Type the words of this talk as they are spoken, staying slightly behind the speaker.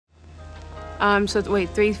So wait,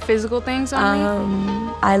 3 physical things on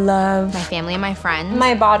me? I love my family and my friends.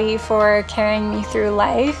 My body for carrying me through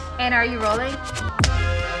life. And are you rolling?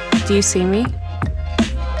 Do you see me?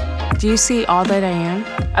 Do you see all that I am?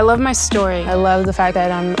 I love my story. I love the fact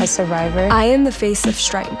that I'm a survivor. I am the face of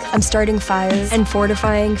strength. I'm starting fires and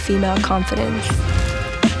fortifying female confidence.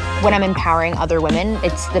 When I'm empowering other women,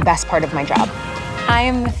 it's the best part of my job. I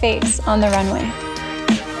am the face on the runway.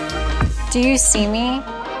 Do you see me?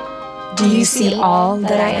 Do you see all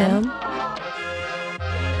that I am?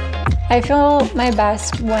 I feel my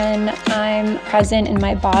best when I'm present in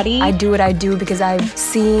my body. I do what I do because I've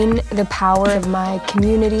seen the power of my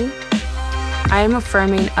community. I am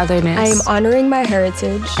affirming otherness. I am honoring my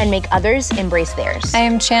heritage. And make others embrace theirs. I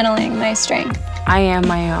am channeling my strength. I am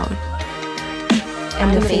my own.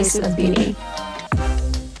 And the face of beauty.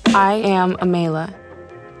 I am Amela.